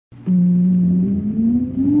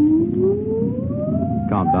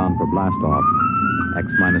countdown for blast off. X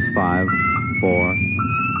minus 5, 4,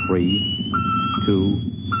 3, 2,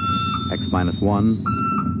 X minus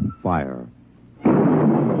 1, fire.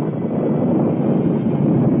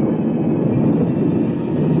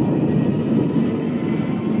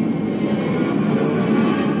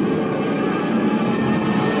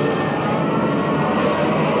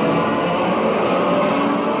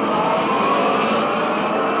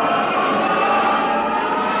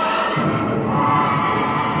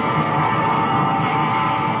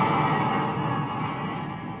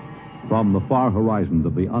 From the far horizons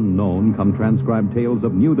of the unknown come transcribed tales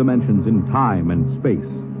of new dimensions in time and space.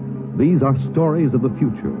 These are stories of the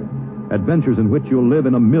future, adventures in which you'll live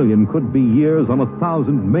in a million could-be years on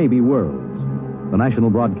 1,000 maybe worlds. The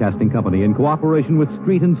National Broadcasting Company, in cooperation with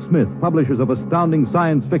Street and Smith, publishers of astounding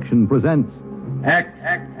science fiction, presents X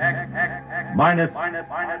minus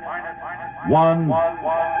 1.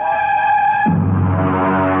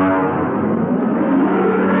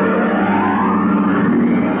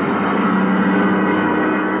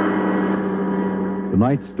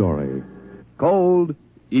 Tonight's story. Cold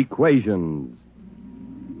Equations.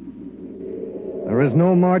 There is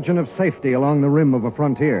no margin of safety along the rim of a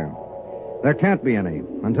frontier. There can't be any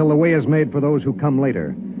until the way is made for those who come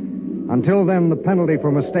later. Until then, the penalty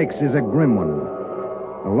for mistakes is a grim one.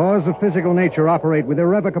 The laws of physical nature operate with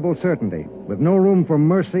irrevocable certainty, with no room for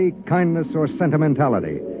mercy, kindness, or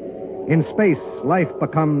sentimentality. In space, life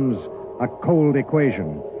becomes a cold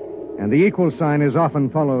equation, and the equal sign is often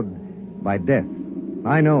followed by death.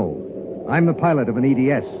 I know. I'm the pilot of an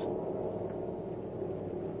EDS.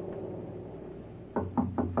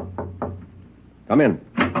 Come in.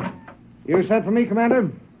 You sent for me,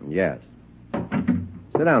 Commander? Yes.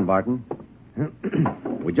 Sit down, Barton.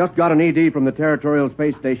 We just got an ED from the Territorial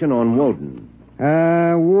Space Station on Woden.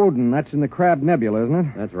 Woden. That's in the Crab Nebula, isn't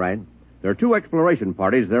it? That's right. There are 2 exploration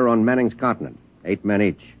parties there on Manning's continent. 8 men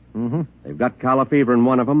each. Mm-hmm. They've got calla fever in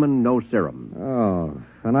one of them and no serum.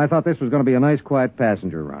 Oh, and I thought this was going to be a nice, quiet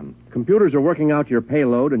passenger run. Computers are working out your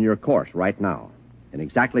payload and your course right now. In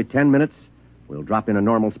exactly 10 minutes, we'll drop in a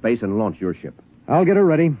normal space and launch your ship. I'll get her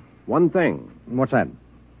ready. One thing. What's that?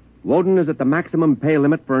 Woden is at the maximum pay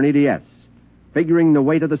limit for an EDS. Figuring the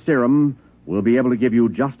weight of the serum, we'll be able to give you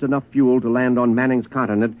just enough fuel to land on Manning's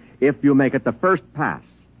continent if you make it the first pass.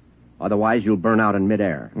 Otherwise, you'll burn out in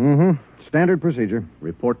midair. Mm-hmm. Standard procedure.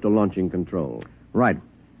 Report to launching control. Right.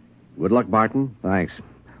 Good luck, Barton. Thanks.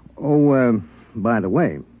 Oh, by the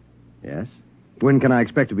way, Yes? when can I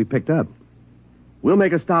expect to be picked up? We'll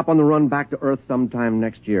make a stop on the run back to Earth sometime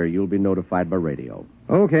next year. You'll be notified by radio.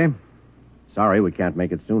 Okay. Sorry, we can't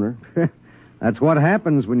make it sooner. That's what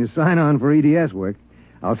happens when you sign on for EDS work.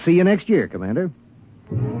 I'll see you next year, Commander.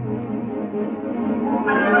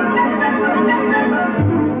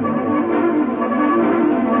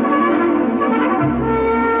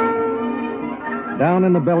 Down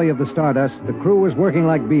in the belly of the Stardust, the crew was working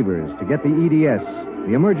like beavers to get the EDS,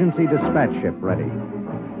 the Emergency Dispatch Ship, ready.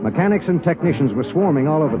 Mechanics and technicians were swarming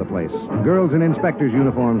all over the place. Girls in inspectors'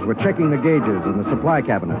 uniforms were checking the gauges in the supply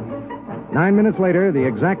cabinet. 9 minutes later, the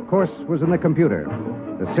exact course was in the computer.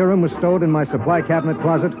 The serum was stowed in my supply cabinet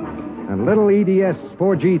closet, and little EDS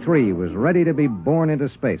 4G3 was ready to be born into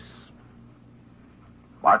space.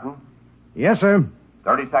 Barton, Yes, sir.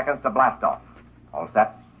 30 seconds to blast off. All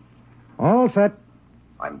set? All set.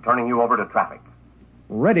 I'm turning you over to traffic.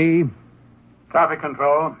 Ready. Traffic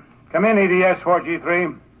control. Come in, EDS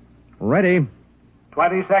 4G3. Ready.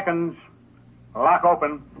 20 seconds. Lock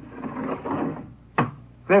open.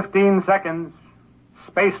 15 seconds.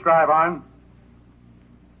 Space drive on.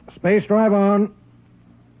 Space drive on.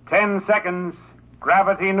 10 seconds.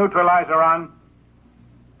 Gravity neutralizer on.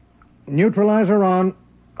 Neutralizer on.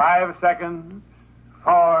 5 seconds.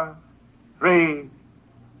 4, 3,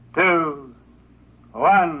 2,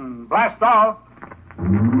 1. Blast off.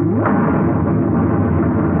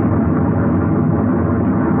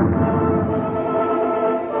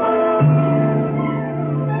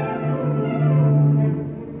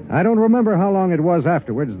 I don't remember how long it was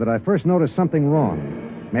afterwards that I first noticed something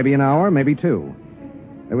wrong. Maybe an hour, maybe 2.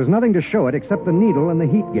 There was nothing to show it except the needle and the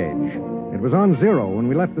heat gauge. It was on 0 when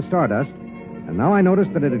we left the Stardust, and now I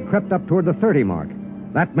noticed that it had crept up toward the 30 mark.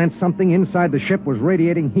 That meant something inside the ship was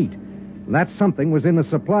radiating heat. That something was in the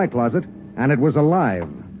supply closet, and it was alive.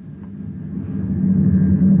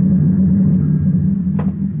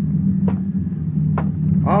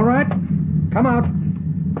 All right, come out.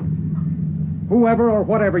 Whoever or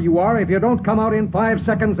whatever you are, if you don't come out in 5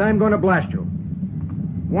 seconds, I'm going to blast you.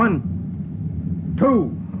 1,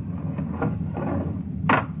 2.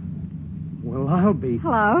 Well, I'll be...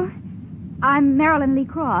 Hello. I'm Marilyn Lee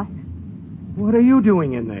Cross. What are you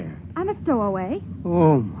doing in there? I'm a stowaway.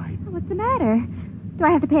 Oh, my... What's the matter? Do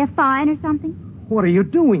I have to pay a fine or something? What are you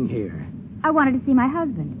doing here? I wanted to see my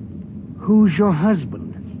husband. Who's your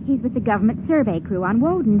husband? He's with the government survey crew on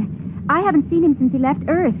Woden. I haven't seen him since he left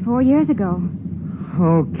Earth 4 years ago.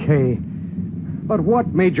 Okay. But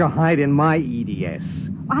what made you hide in my EDS?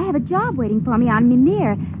 I have a job waiting for me on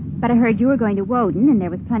Mimir, but I heard you were going to Woden and there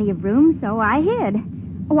was plenty of room, so I hid.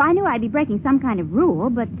 Oh, I knew I'd be breaking some kind of rule,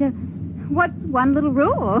 but what's one little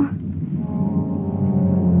rule?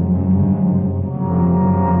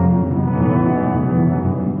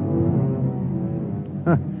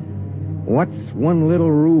 What's one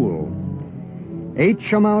little rule?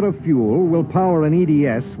 H amount of fuel will power an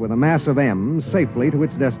EDS with a mass of M safely to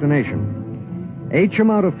its destination. H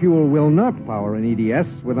amount of fuel will not power an EDS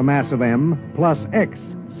with a mass of M plus X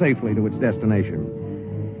safely to its destination.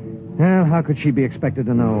 Well, how could she be expected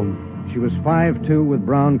to know? She was 5'2" with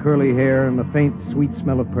brown curly hair and the faint, sweet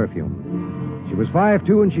smell of perfume. She was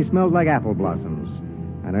 5'2" and she smelled like apple blossoms.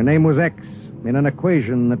 And her name was X in an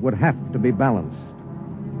equation that would have to be balanced.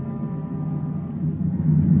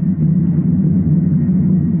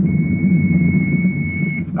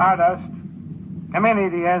 Stardust. Come in,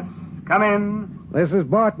 EDS. Come in. This is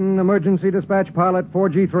Barton, emergency dispatch pilot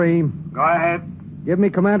 4G3. Go ahead. Give me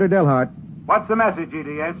Commander Delhart. What's the message,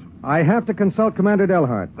 EDS? I have to consult Commander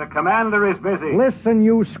Delhart. The commander is busy. Listen,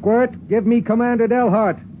 you squirt. Give me Commander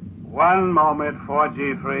Delhart. One moment,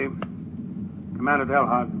 4G3. Commander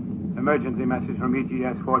Delhart, emergency message from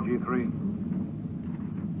EDS 4G3.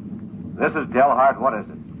 This is Delhart. What is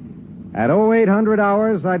it? At 0800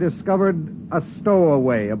 hours, I discovered a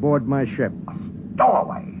stowaway aboard my ship. A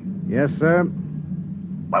stowaway? Yes, sir.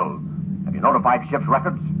 Well, have you notified ship's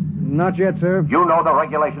records? Not yet, sir. You know the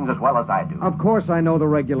regulations as well as I do. Of course I know the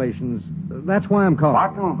regulations. That's why I'm calling.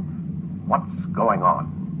 Barton, what's going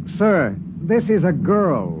on? Sir, this is a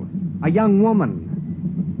girl. A young woman.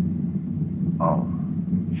 Oh.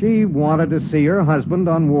 She wanted to see her husband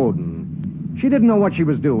on Woden. She didn't know what she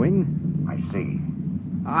was doing. I see.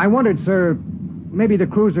 I wondered, sir, maybe the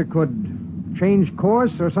cruiser could change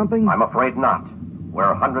course or something? I'm afraid not.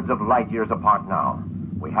 We're hundreds of light years apart now.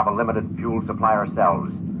 We have a limited fuel supply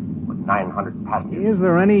ourselves, with 900 passengers. Is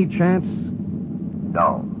there any chance?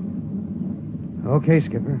 No. Okay,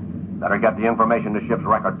 Skipper. Better get the information to ship's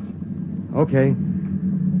records. Okay.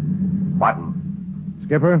 Barton,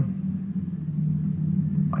 Skipper?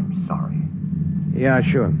 I'm sorry. Yeah,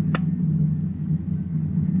 sure.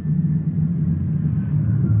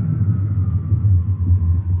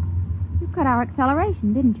 You cut our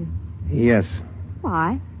acceleration, didn't you? Yes.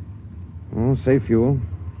 Why? Oh, save fuel.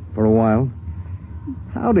 For a while.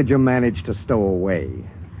 How did you manage to stow away?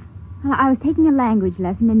 Well, I was taking a language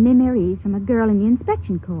lesson in Mimirese from a girl in the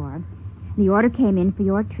inspection corps. The order came in for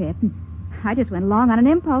your trip, and I just went along on an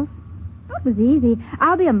impulse. It was easy.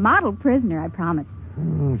 I'll be a model prisoner, I promise.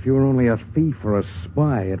 Oh, if you were only a thief or a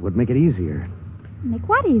spy, it would make it easier. Make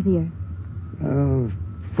what easier?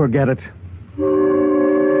 Forget it.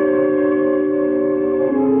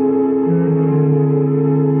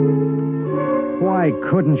 Why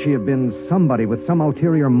couldn't she have been somebody with some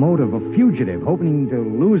ulterior motive, a fugitive, hoping to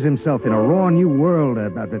lose himself in a raw new world,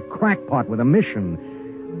 a crackpot with a mission?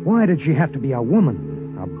 Why did she have to be a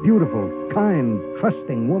woman? A beautiful, kind,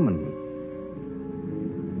 trusting woman?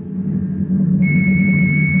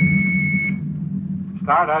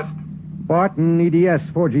 Stardust. Barton, EDS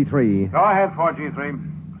 4G3. Go ahead, 4G3.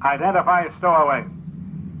 Identify a stowaway.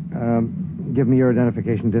 Give me your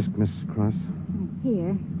identification disc, Miss Cross.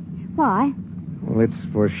 Here. Why? Well, it's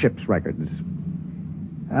for ship's records.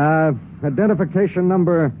 Identification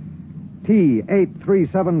number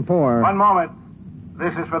T8374. One moment.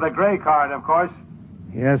 This is for the gray card, of course.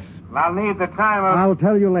 Yes. I'll need the time of... I'll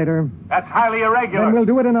tell you later. That's highly irregular. Then we'll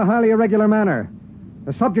do it in a highly irregular manner.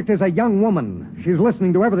 The subject is a young woman. She's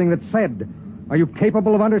listening to everything that's said. Are you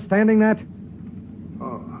capable of understanding that?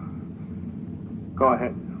 Oh. Go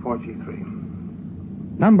ahead,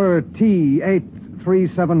 4G3. Number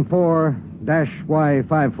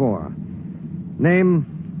T8374-Y54. Name,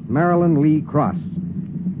 Marilyn Lee Cross.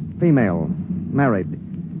 Female, married.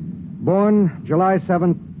 Born July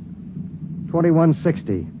 7th,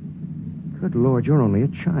 2160. Good Lord, you're only a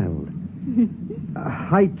child.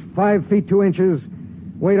 Height, 5 feet 2 inches.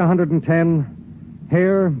 Weight, 110.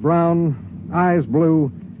 Hair, brown. Eyes,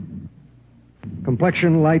 blue.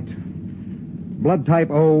 Complexion, light. Blood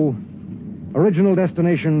type, O. Original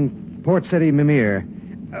destination, Port City, Mimir.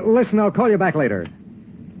 Listen, I'll call you back later.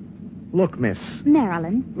 Look, miss.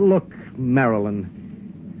 Marilyn. Look, Marilyn.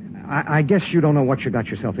 I guess you don't know what you got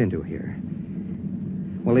yourself into here.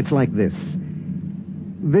 Well, it's like this.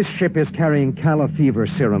 This ship is carrying Calla fever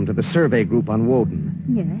serum to the survey group on Woden.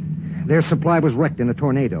 Yes. Their supply was wrecked in a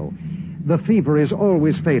tornado. The fever is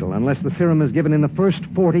always fatal unless the serum is given in the first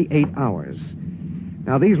 48 hours.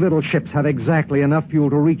 Now, these little ships have exactly enough fuel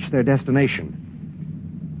to reach their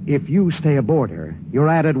destination. If you stay aboard her, your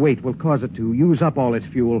added weight will cause it to use up all its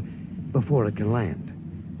fuel before it can land.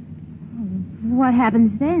 What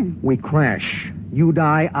happens then? We crash. You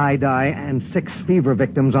die, I die, and 6 fever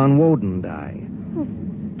victims on Woden die.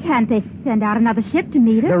 Can't they send out another ship to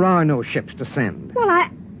meet us? There are no ships to send. Well,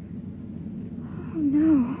 Oh,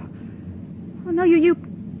 no. Oh, no, you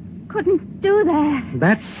couldn't do that.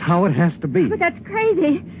 That's how it has to be. But that's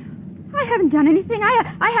crazy. I haven't done anything.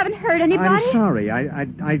 I haven't hurt anybody. I'm sorry.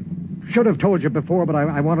 I should have told you before, but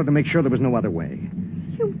I wanted to make sure there was no other way.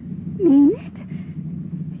 You mean it?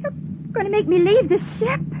 You're going to make me leave this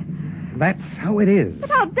ship? That's how it is.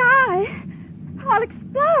 But I'll die. I'll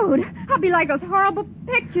explode. I'll be like those horrible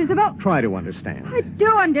pictures about... Try to understand. I do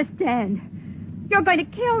understand. You're going to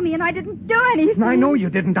kill me, and I didn't do anything. I know you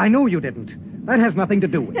didn't. That has nothing to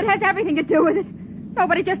do with it. It has everything to do with it.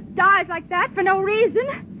 Nobody just dies like that for no reason.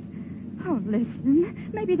 Oh,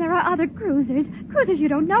 listen. Maybe there are other cruisers. Cruisers you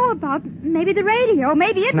don't know about. Maybe the radio.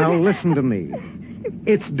 Maybe it... Now, listen to me.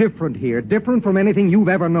 It's different here. Different from anything you've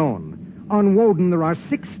ever known. On Woden, there are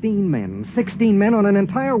 16 men. 16 men on an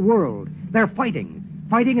entire world. They're fighting.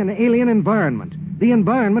 Fighting an alien environment. The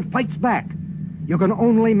environment fights back. You can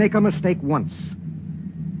only make a mistake once.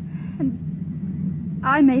 And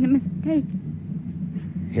I made a mistake.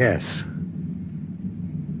 Yes.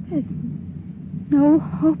 There's no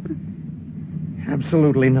hope.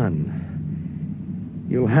 Absolutely none.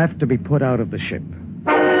 You'll have to be put out of the ship.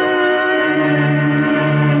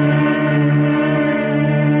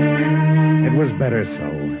 It was better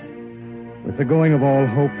so. With the going of all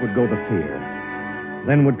hope would go the fear.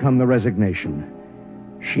 Then would come the resignation.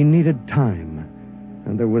 She needed time,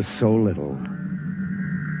 and there was so little.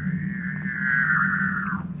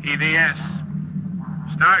 EDS.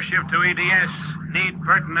 Starship to EDS. Need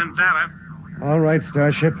pertinent data. All right,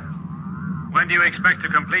 Starship. When do you expect to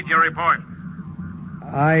complete your report?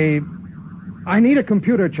 I need a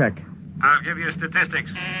computer check. I'll give you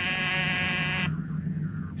statistics.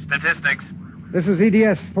 Statistics. This is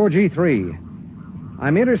EDS 4G3.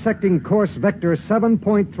 I'm intersecting course vector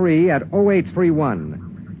 7.3 at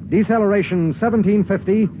 0831. Deceleration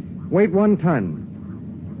 1750, weight 1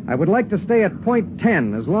 ton. I would like to stay at point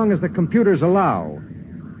 10 as long as the computers allow.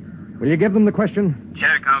 Will you give them the question?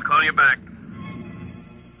 Check. I'll call you back.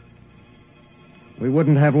 We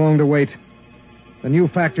wouldn't have long to wait. The new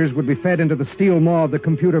factors would be fed into the steel maw of the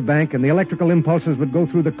computer bank, and the electrical impulses would go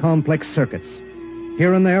through the complex circuits.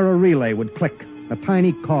 Here and there, a relay would click, a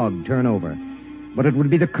tiny cog turn over. But it would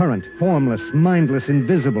be the current, formless, mindless,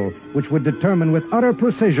 invisible, which would determine with utter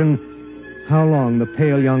precision how long the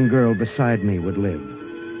pale young girl beside me would live.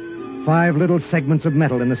 5 little segments of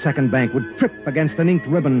metal in the second bank would trip against an inked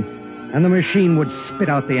ribbon, and the machine would spit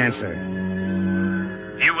out the answer.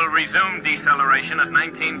 You will resume deceleration at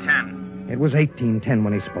 1910. It was 1810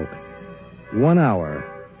 when he spoke. 1 hour.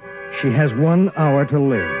 She has 1 hour to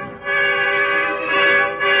live.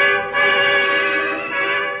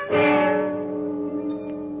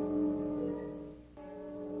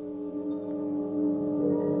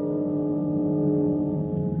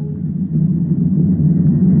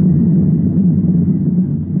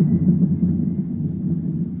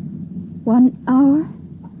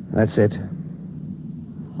 That's it.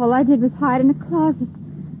 All I did was hide in a closet.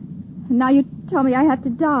 And now you tell me I have to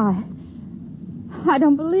die. I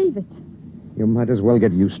don't believe it. You might as well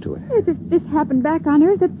get used to it. If this happened back on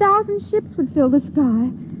Earth, 1,000 ships would fill the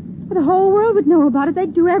sky. The whole world would know about it.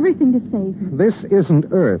 They'd do everything to save me. This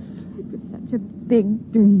isn't Earth. It was such a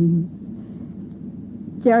big dream.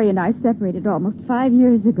 Jerry and I separated almost 5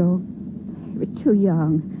 years ago. We were too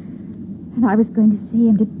young. And I was going to see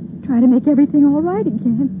him to try to make everything all right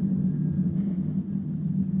again.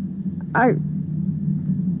 Are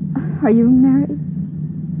you married?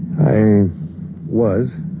 I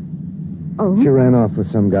was. Oh? She ran off with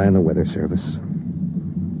some guy in the weather service.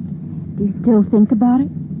 Do you still think about it?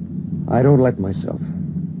 I don't let myself.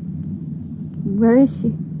 Where is she?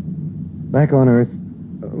 Back on Earth.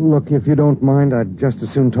 Look, if you don't mind, I'd just as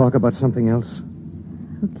soon talk about something else.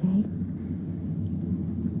 Okay.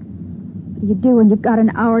 What do you do when you've got an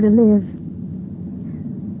hour to live?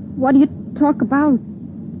 What do you talk about?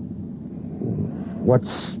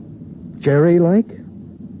 What's Jerry like?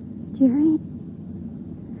 Jerry?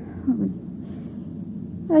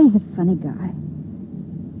 Oh, he's a funny guy.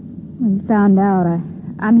 When he found out,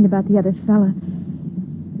 I mean about the other fella,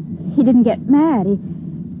 he didn't get mad. He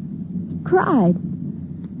cried.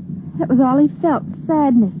 That was all he felt,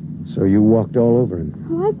 sadness. So you walked all over him.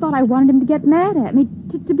 Oh, I thought I wanted him to get mad at me,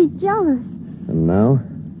 to be jealous. And now?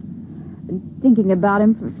 Been thinking about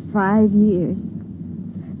him for 5 years.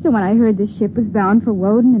 So when I heard the ship was bound for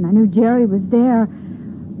Woden and I knew Jerry was there,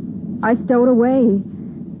 I stowed away.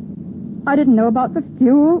 I didn't know about the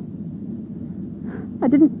fuel. I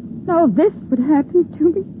didn't know this would happen to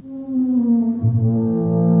me.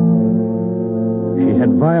 She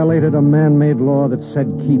had violated a man-made law that said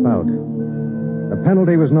keep out. The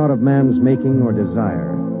penalty was not of man's making or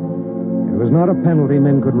desire. It was not a penalty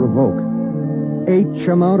men could revoke. H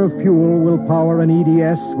amount of fuel will power an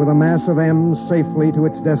EDS with a mass of M safely to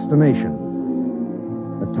its destination.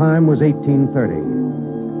 The time was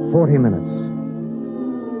 18:30. 40 minutes.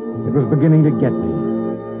 It was beginning to get me.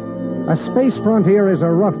 A space frontier is a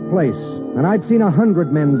rough place, and I'd seen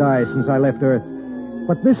 100 men die since I left Earth.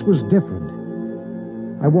 But this was different.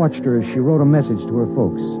 I watched her as she wrote a message to her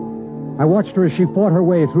folks. I watched her as she fought her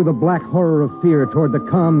way through the black horror of fear toward the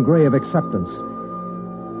calm gray of acceptance.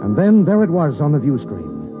 And then there it was on the view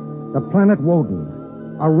screen. The planet Woden.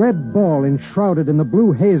 A red ball enshrouded in the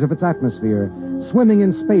blue haze of its atmosphere, swimming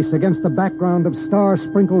in space against the background of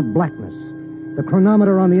star-sprinkled blackness. The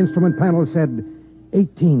chronometer on the instrument panel said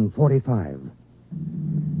 18:45.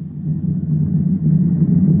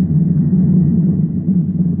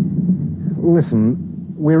 Listen,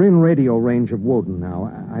 we're in radio range of Woden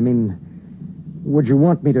now. I mean, would you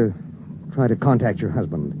want me to try to contact your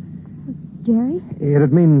husband? Jerry?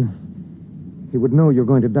 It'd mean he would know you're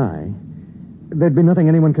going to die. There'd be nothing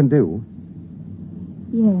anyone can do.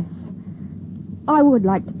 Yes. I would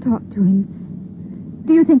like to talk to him.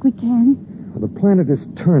 Do you think we can? Well, the planet is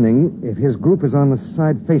turning. If his group is on the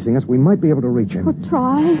side facing us, we might be able to reach him. Well,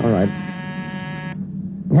 try. All right.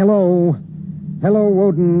 Hello. Hello,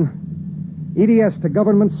 Woden. EDS to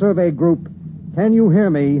Government Survey Group. Can you hear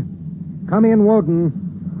me? Come in, Woden.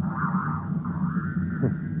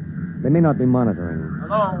 They may not be monitoring.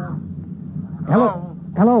 Hello? Hello.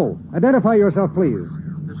 Hello. Identify yourself, please.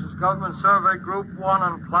 This is Government Survey Group 1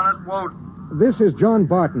 on Planet Woden. This is John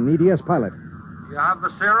Barton, EDS pilot. You have the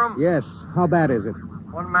serum? Yes. How bad is it?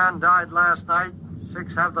 1 man died last night.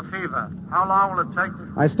 6 have the fever. How long will it take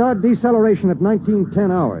to... I start deceleration at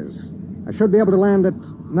 19:10 hours. I should be able to land at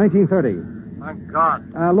 19:30. Thank God.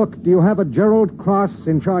 Look, do you have a Gerald Cross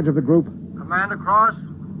in charge of the group? Commander Cross?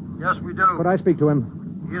 Yes, we do. Could I speak to him?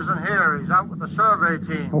 He isn't here. He's out with the survey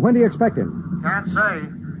team. Well, when do you expect him? Can't say.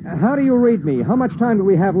 How do you read me? How much time do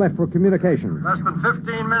we have left for communication? Less than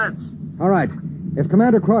 15 minutes. All right. If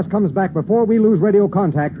Commander Cross comes back before we lose radio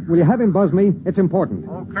contact, will you have him buzz me? It's important.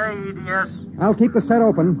 Okay, EDS. I'll keep the set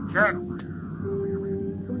open. Check.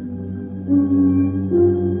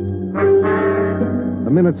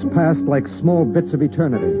 The minutes passed like small bits of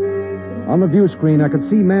eternity. On the view screen, I could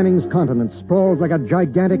see Manning's continent sprawled like a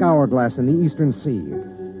gigantic hourglass in the eastern sea.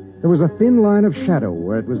 There was a thin line of shadow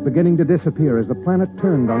where it was beginning to disappear as the planet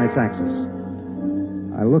turned on its axis.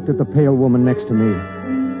 I looked at the pale woman next to me,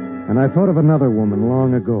 and I thought of another woman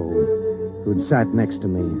long ago who'd sat next to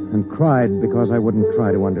me and cried because I wouldn't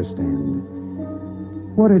try to understand.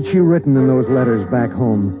 What had she written in those letters back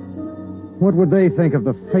home? What would they think of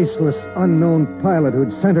the faceless, unknown pilot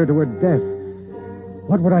who'd sent her to her death?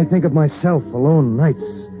 What would I think of myself alone nights,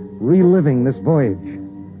 reliving this voyage?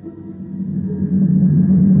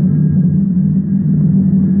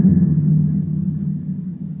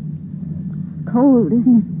 Cold,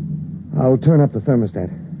 isn't it? I'll turn up the thermostat.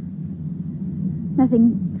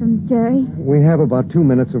 Nothing from Jerry? We have about 2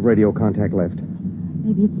 minutes of radio contact left.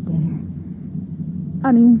 Maybe it's better.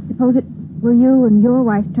 I mean, suppose it were you and your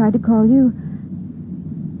wife tried to call you.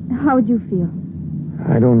 How would you feel?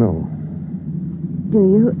 I don't know. Do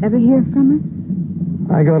you ever hear from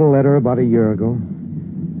her? I got a letter about a year ago.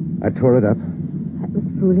 I tore it up. That was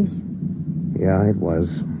foolish. Yeah, it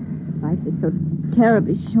was. Life is so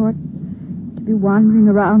terribly short to be wandering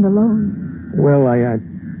around alone. Well,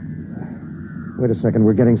 Wait a second,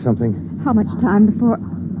 we're getting something. How much time before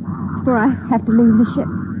I have to leave the ship?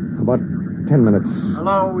 About 10 minutes.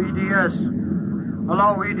 Hello, EDS.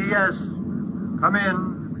 Hello, EDS. Come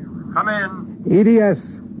in. Come in. EDS.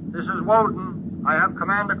 This is Woden. I have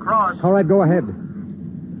Commander Cross. All right, go ahead.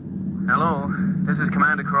 Hello, this is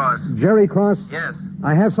Commander Cross. Jerry Cross? Yes.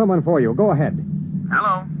 I have someone for you. Go ahead.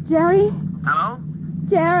 Hello? Jerry? Hello?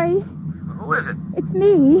 Jerry? Who is it? It's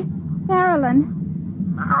me, Marilyn.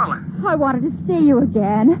 Marilyn. I wanted to see you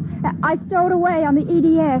again. I stowed away on the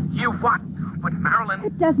EDS. You what? But Marilyn...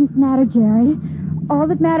 It doesn't matter, Jerry. All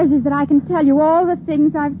that matters is that I can tell you all the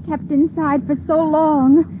things I've kept inside for so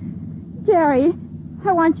long. Jerry,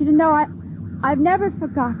 I want you to know I've never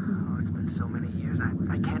forgotten. Oh, it's been so many years.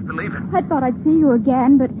 I can't believe it. I thought I'd see you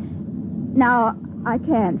again, but now I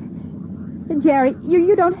can't. Jerry,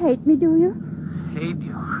 you don't hate me, do you? Hate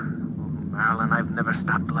you? Oh, Marilyn, I've never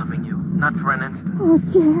stopped loving you. Not for an instant. Oh,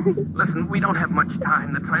 Jerry. Listen, we don't have much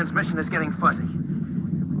time. The transmission is getting fuzzy.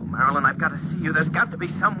 Oh, Marilyn, I've got to see you. There's got to be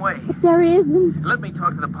some way. But there isn't. Let me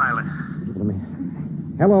talk to the pilot.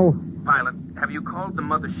 Hello. Pilot, have you called the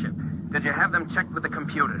mothership? Did you have them checked with the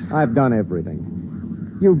computers? I've done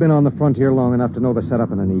everything. You've been on the frontier long enough to know the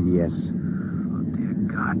setup in an EDS. Oh, dear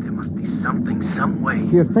God, there must be something, some way.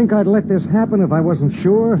 Do you think I'd let this happen if I wasn't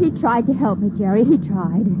sure? He tried to help me, Jerry. He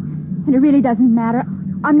tried. And it really doesn't matter.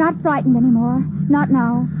 I'm not frightened anymore. Not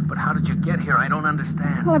now. But how did you get here? I don't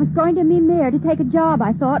understand. Well, I was going to Mimir to take a job,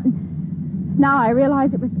 I thought. And now I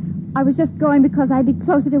realize I was just going because I'd be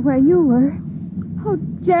closer to where you were. Oh,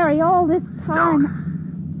 Jerry, all this time...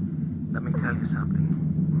 Don't. Let me tell you something.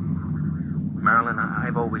 Marilyn,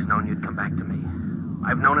 I've always known you'd come back to me.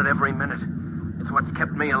 I've known it every minute. It's what's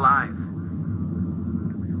kept me alive.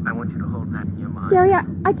 I want you to hold that in your mind. Jerry,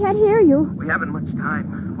 I can't hear you. We haven't much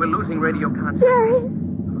time. We're losing radio contact. Jerry!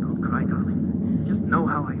 Oh, don't cry, darling. Just know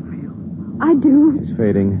how I feel. I do. It's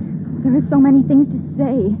fading. There are so many things to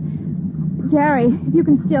say. Jerry, if you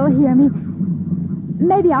can still hear me,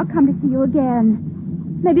 maybe I'll come to see you again.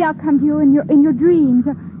 Maybe I'll come to you in your dreams,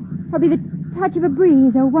 or be the touch of a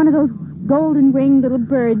breeze, or one of those golden-winged little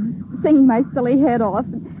birds singing my silly head off.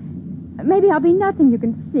 Maybe I'll be nothing you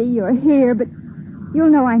can see or hear, but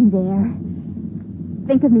you'll know I'm there.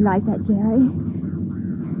 Think of me like that, Jerry.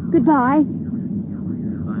 Goodbye.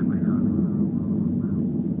 Goodbye, my darling.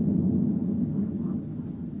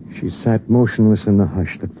 She sat motionless in the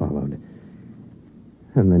hush that followed.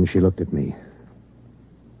 And then she looked at me.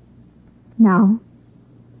 Now?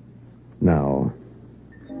 Now.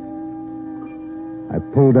 I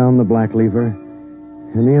pulled down the black lever,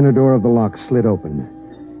 and the inner door of the lock slid open.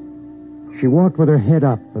 She walked with her head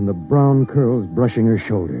up and the brown curls brushing her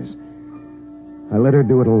shoulders. I let her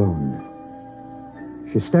do it alone.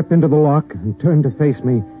 She stepped into the lock and turned to face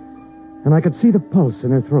me, and I could see the pulse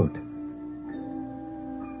in her throat.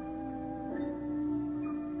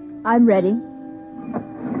 I'm ready.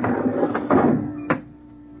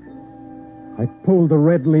 I pulled the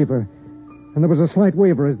red lever, and there was a slight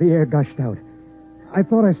waver as the air gushed out. I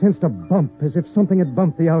thought I sensed a bump, as if something had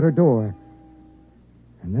bumped the outer door.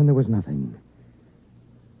 And then there was nothing.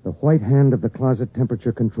 The white hand of the closet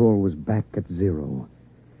temperature control was back at 0.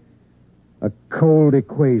 A cold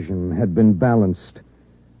equation had been balanced,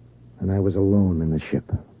 and I was alone in the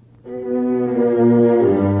ship.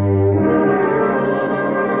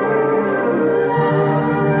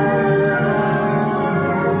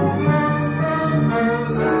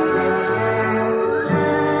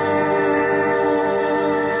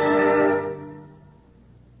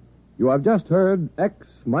 You have just heard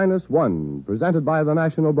X-1, presented by the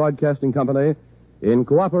National Broadcasting Company in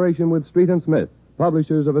cooperation with Street and Smith,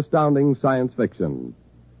 publishers of astounding science fiction.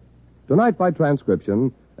 Tonight, by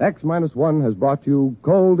transcription, X-1 has brought you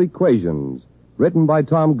Cold Equations, written by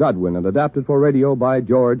Tom Godwin and adapted for radio by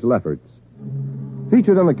George Lefferts.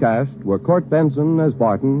 Featured in the cast were Court Benson as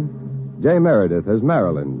Barton, Jay Meredith as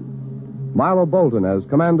Marilyn, Milo Bolton as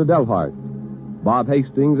Commander Delhart, Bob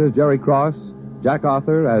Hastings as Jerry Cross, Jack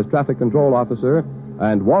Arthur as Traffic Control Officer,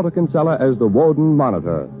 and Walter Kinsella as the Woden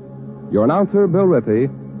Monitor. Your announcer, Bill Rippey.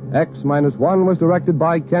 X-1 was directed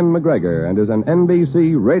by Ken McGregor and is an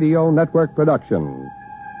NBC Radio Network production.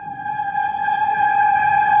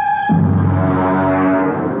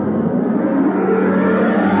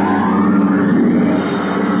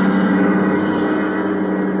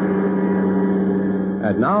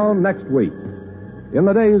 And now, next week. In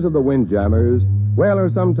the days of the Windjammers,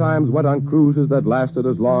 whalers sometimes went on cruises that lasted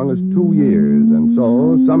as long as 2 years, and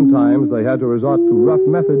so sometimes they had to resort to rough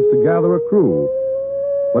methods to gather a crew.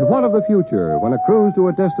 But what of the future when a cruise to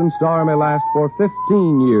a distant star may last for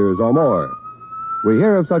 15 years or more? We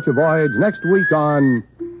hear of such a voyage next week on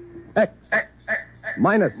X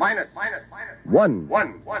minus 1.